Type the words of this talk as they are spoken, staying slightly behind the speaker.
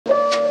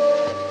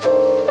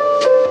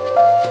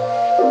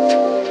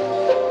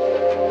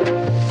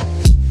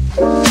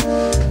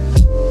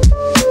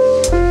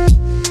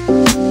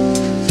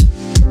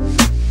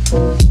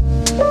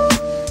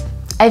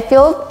I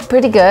feel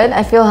pretty good.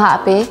 I feel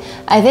happy.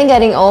 I think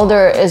getting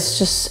older is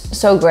just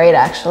so great,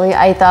 actually.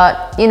 I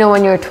thought, you know,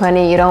 when you're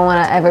 20, you don't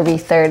want to ever be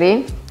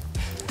 30.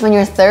 When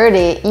you're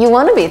 30, you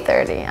want to be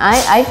 30.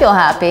 I feel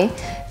happy.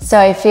 So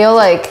I feel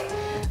like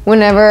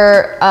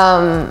whenever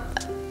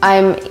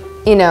I'm,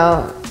 you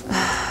know,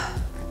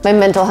 my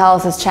mental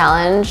health is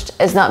challenged,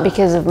 it's not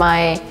because of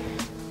my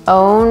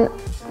own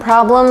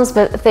problems,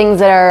 but things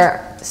that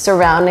are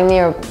surrounding me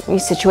or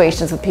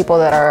situations with people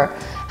that are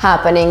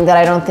happening that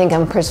I don't think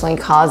I'm personally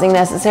causing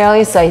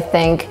necessarily. So I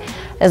think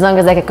as long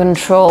as I can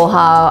control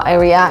how I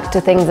react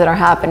to things that are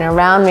happening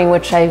around me,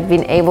 which I've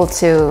been able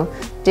to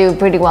do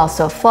pretty well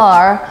so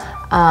far,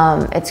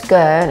 it's good,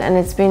 and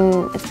it's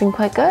been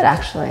quite good,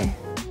 actually.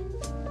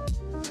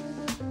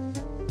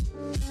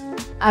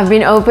 I've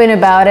been open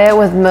about it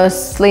with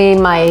mostly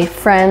my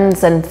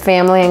friends and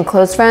family and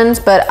close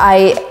friends, but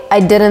I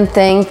didn't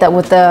think that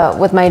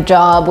with my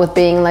job, with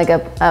being like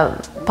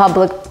a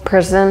public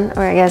person,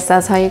 or I guess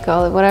that's how you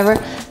call it, whatever,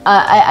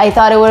 I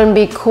thought it wouldn't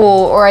be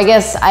cool, or I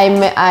guess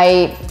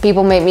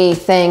people made me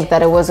think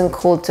that it wasn't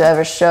cool to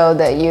ever show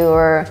that you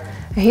are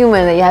a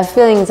human, that you have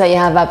feelings, that you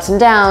have ups and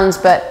downs,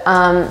 but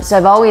so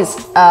I've always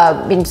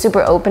been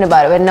super open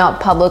about it, but not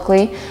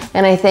publicly.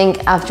 And I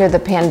think after the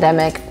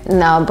pandemic,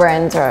 now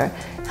brands are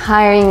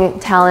hiring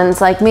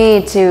talents like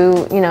me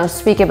to, you know,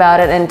 speak about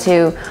it and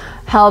to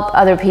help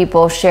other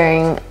people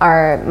sharing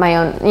our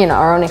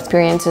own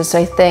experiences. So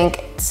I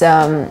think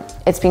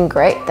it's been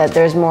great that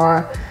there's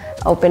more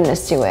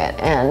openness to it,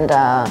 and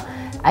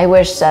I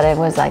wish that it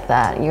was like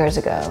that years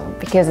ago,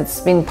 because it's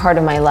been part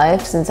of my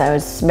life since I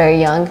was very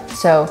young.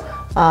 So,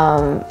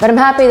 but I'm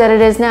happy that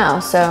it is now.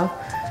 So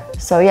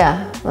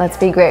yeah, let's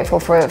be grateful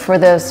for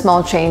those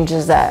small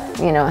changes that,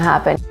 you know,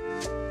 happen.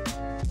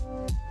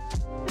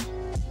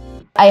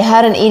 I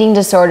had an eating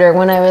disorder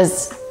when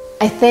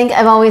I think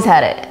I've always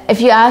had it.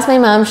 If you ask my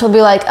mom, she'll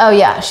be like, oh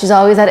yeah, she's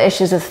always had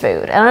issues with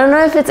food. And I don't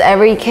know if it's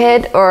every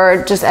kid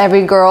or just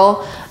every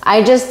girl.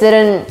 I just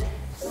didn't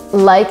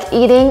like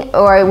eating,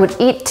 or I would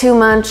eat too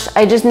much.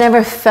 I just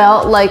never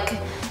felt like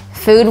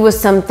food was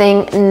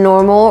something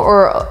normal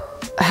or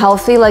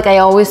healthy. Like I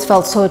always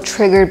felt so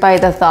triggered by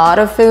the thought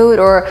of food,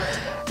 or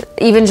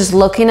even just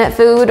looking at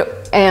food.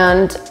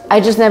 And I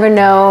just never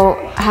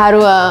know how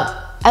to,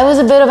 I was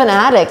a bit of an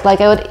addict. Like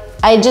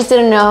I just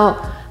didn't know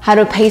how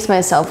to pace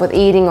myself with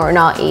eating or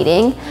not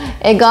eating.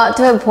 It got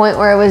to a point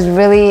where it was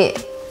really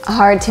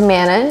hard to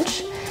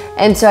manage.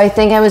 And so I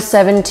think I was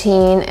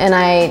 17 and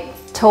I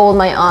told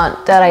my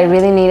aunt that I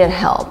really needed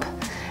help.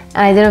 And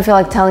I didn't feel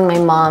like telling my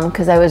mom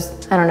because I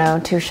was, I don't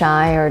know, too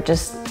shy, or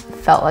just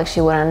felt like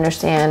she wouldn't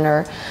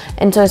understand.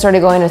 And so I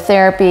started going to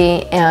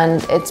therapy,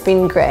 and it's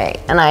been great.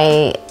 And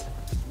I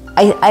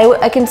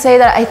can say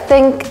that I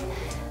think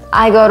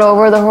I got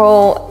over the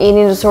whole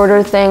eating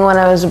disorder thing when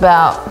I was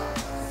about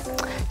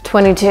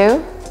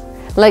 22,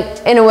 like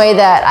in a way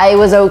that I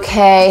was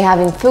okay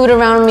having food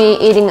around me,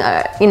 eating,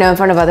 you know, in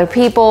front of other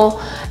people,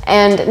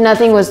 and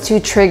nothing was too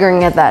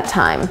triggering at that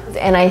time.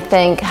 And I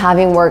think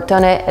having worked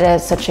on it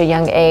at such a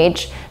young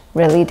age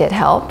really did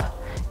help,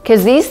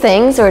 because these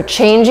things are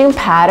changing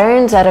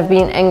patterns that have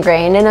been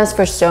ingrained in us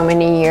for so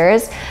many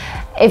years.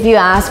 If you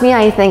ask me,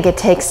 I think it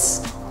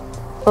takes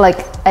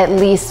like at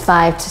least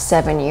 5 to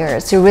 7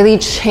 years to really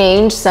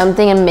change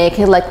something and make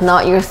it like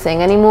not your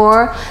thing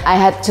anymore. I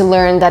had to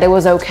learn that it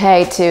was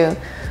okay to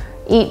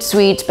eat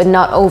sweets but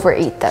not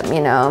overeat them,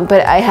 you know.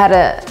 But I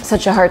had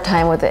such a hard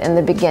time with it in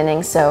the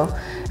beginning, so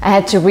I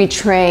had to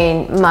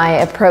retrain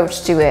my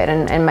approach to it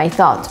and my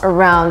thoughts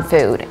around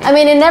food. I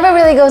mean, it never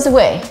really goes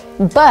away,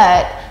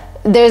 but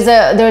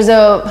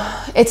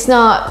it's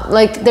not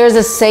like there's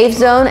a safe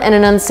zone and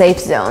an unsafe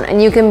zone, and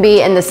you can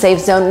be in the safe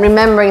zone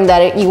remembering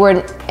that you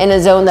were in a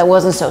zone that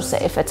wasn't so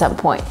safe at some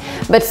point,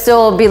 but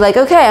still be like,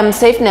 okay, I'm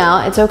safe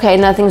now, it's okay,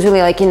 nothing's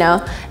really like, you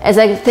know, it's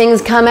like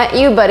things come at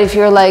you, but if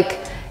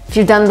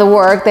you've done the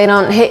work, they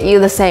don't hit you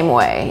the same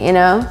way, you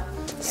know?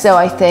 So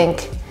I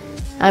think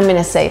I'm in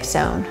a safe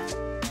zone.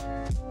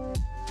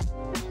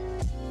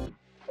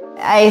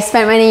 I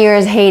spent many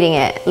years hating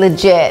it,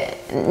 legit,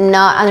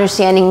 not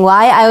understanding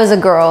why I was a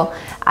girl.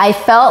 I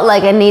felt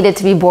like I needed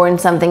to be born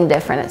something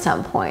different at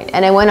some point.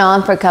 And it went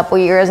on for a couple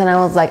years, and I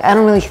was like, I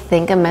don't really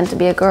think I'm meant to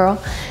be a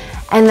girl.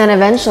 And then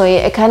eventually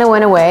it kind of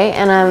went away,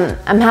 and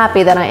I'm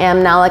happy that I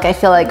am now. Like I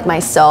feel like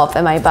myself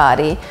and my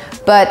body.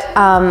 But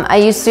I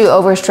used to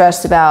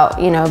overstress about,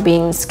 you know,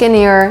 being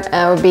skinnier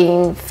or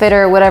being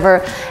fitter,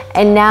 whatever.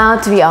 And now,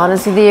 to be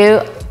honest with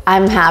you,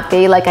 I'm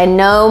happy. Like I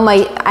know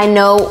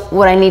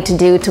what I need to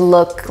do to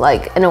look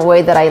like in a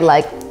way that I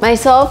like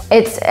myself.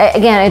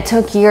 Again, it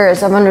took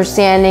years of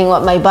understanding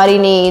what my body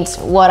needs,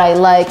 what I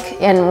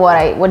like, and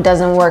what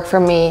doesn't work for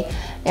me.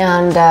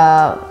 And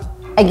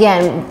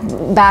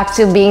again, back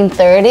to being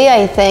 30,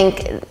 I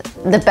think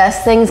the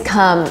best things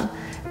come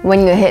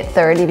when you hit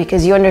 30,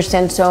 because you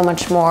understand so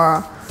much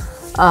more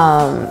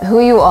who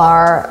you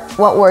are,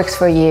 what works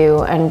for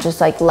you, and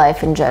just like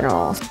life in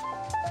general.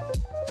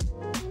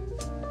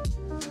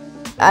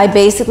 I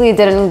basically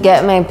didn't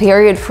get my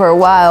period for a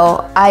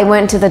while. I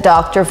went to the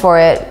doctor for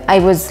it. I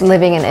was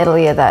living in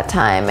Italy at that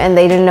time, and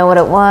they didn't know what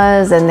it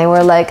was, and they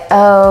were like,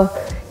 oh,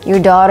 your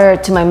daughter,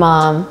 to my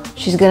mom,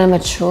 she's gonna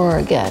mature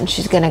again.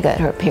 She's gonna get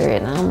her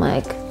period. And I'm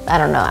like, I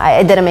don't know,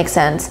 it didn't make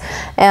sense.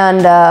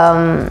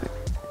 And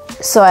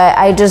so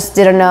I just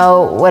didn't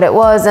know what it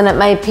was, and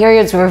my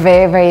periods were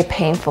very, very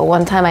painful.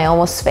 One time I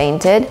almost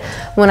fainted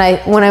when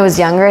I was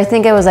younger. I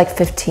think I was like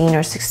 15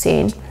 or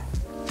 16.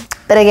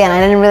 But again,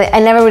 I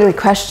never really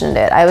questioned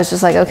it. I was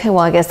just like, okay, well,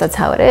 I guess that's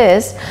how it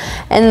is.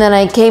 And then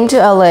I came to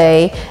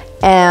LA,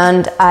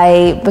 and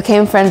I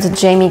became friends with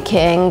Jamie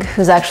King,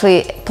 who's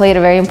actually played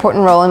a very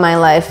important role in my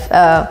life.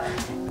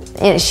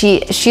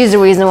 She's the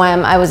reason why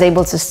I was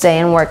able to stay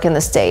and work in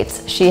the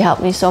States. She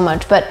helped me so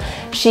much. But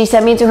she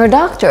sent me to her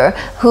doctor,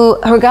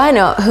 her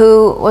gyno,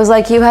 who was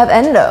like, you have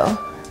endo.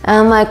 And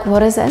I'm like,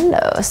 what is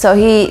endo? So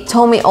he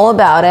told me all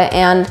about it,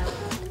 and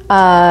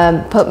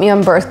put me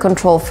on birth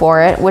control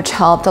for it, which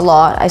helped a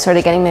lot. I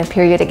started getting my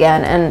period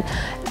again, and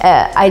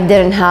I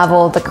didn't have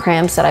all the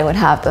cramps that I would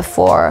have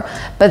before.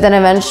 But then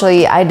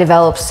eventually I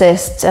developed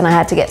cysts, and I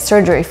had to get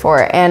surgery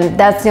for it. And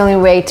that's the only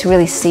way to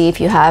really see if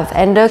you have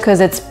endo,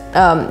 because it's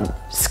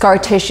scar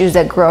tissues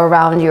that grow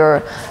around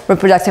your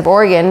reproductive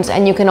organs,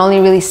 and you can only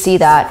really see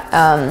that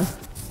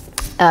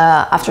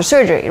after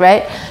surgery,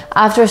 right?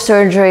 After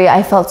surgery,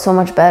 I felt so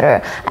much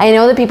better. I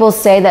know that people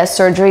say that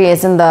surgery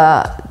isn't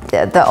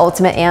the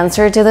ultimate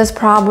answer to this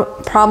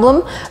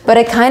problem, but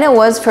it kind of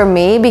was for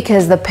me,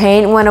 because the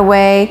pain went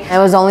away. I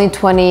was only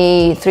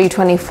 23,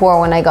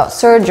 24 when I got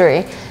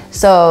surgery,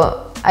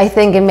 so I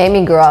think it made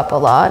me grow up a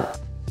lot.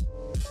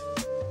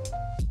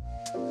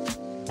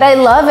 I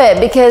love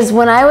it, because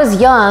when I was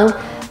young,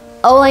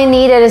 all I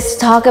needed is to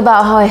talk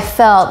about how I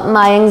felt,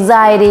 my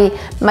anxiety,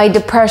 my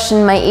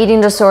depression, my eating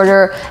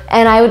disorder,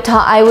 and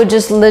I would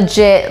just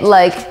legit,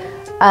 like,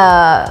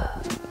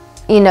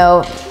 you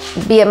know,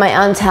 be at my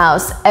aunt's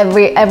house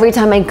every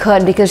time I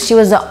could, because she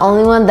was the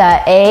only one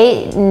that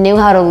knew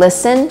how to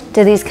listen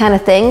to these kind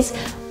of things,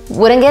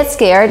 wouldn't get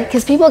scared,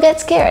 because people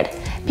get scared.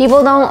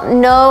 People don't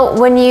know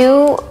when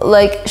you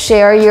like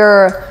share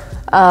your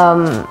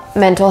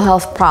mental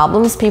health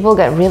problems. People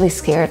get really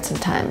scared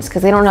sometimes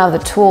because they don't have the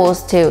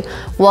tools to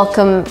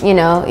welcome, you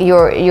know,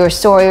 your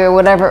story or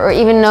whatever, or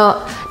even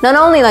not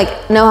only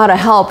like know how to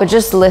help, but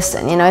just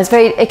listen. You know,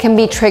 it can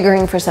be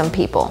triggering for some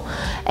people.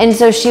 And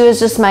so she was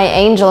just my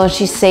angel, and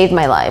she saved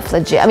my life,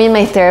 legit. I mean,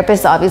 my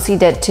therapist obviously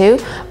did too,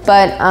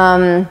 but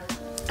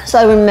so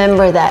I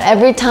remember that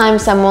every time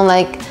someone,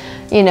 like,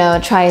 you know,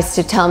 tries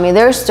to tell me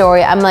their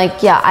story, I'm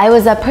like, yeah, I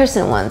was that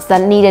person once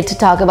that needed to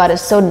talk about it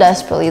so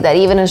desperately that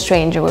even a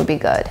stranger would be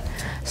good.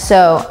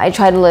 So I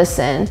try to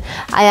listen.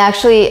 I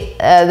actually,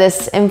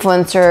 this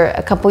influencer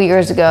a couple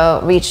years ago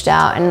reached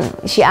out,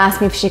 and she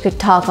asked me if she could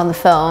talk on the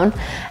phone.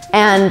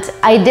 And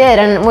I did,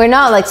 and we're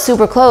not like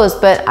super close,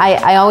 but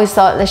I always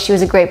thought that she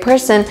was a great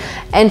person.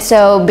 And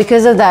so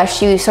because of that,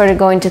 she started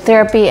going to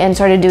therapy and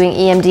started doing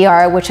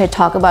EMDR, which I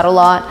talk about a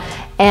lot.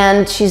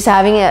 And she's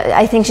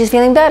I think she's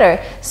feeling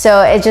better.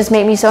 So it just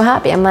made me so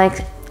happy. I'm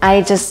like,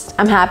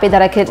 I'm happy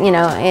that I could, you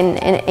know,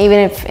 even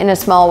if in a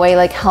small way,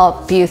 like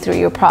help you through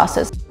your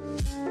process.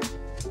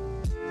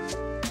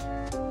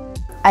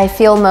 I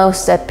feel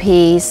most at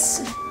peace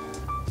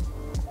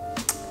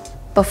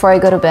before I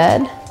go to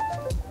bed.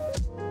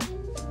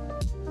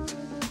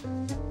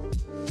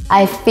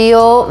 I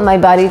feel my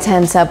body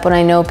tense up when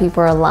I know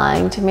people are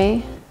lying to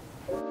me.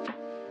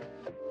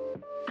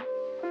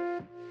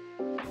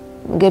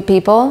 Good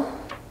people.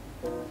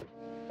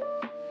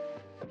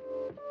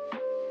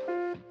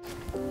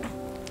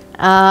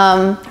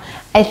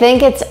 I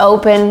think it's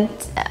open.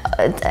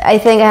 I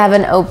think I have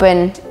an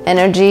open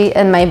energy,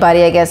 and my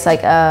body, I guess,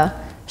 like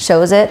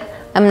shows it.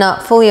 I'm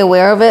not fully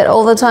aware of it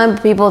all the time,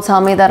 but people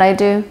tell me that I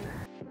do.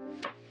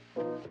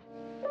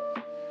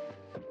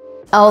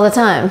 All the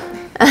time.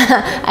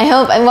 I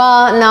hope,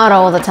 well, not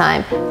all the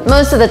time.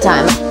 Most of the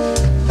time.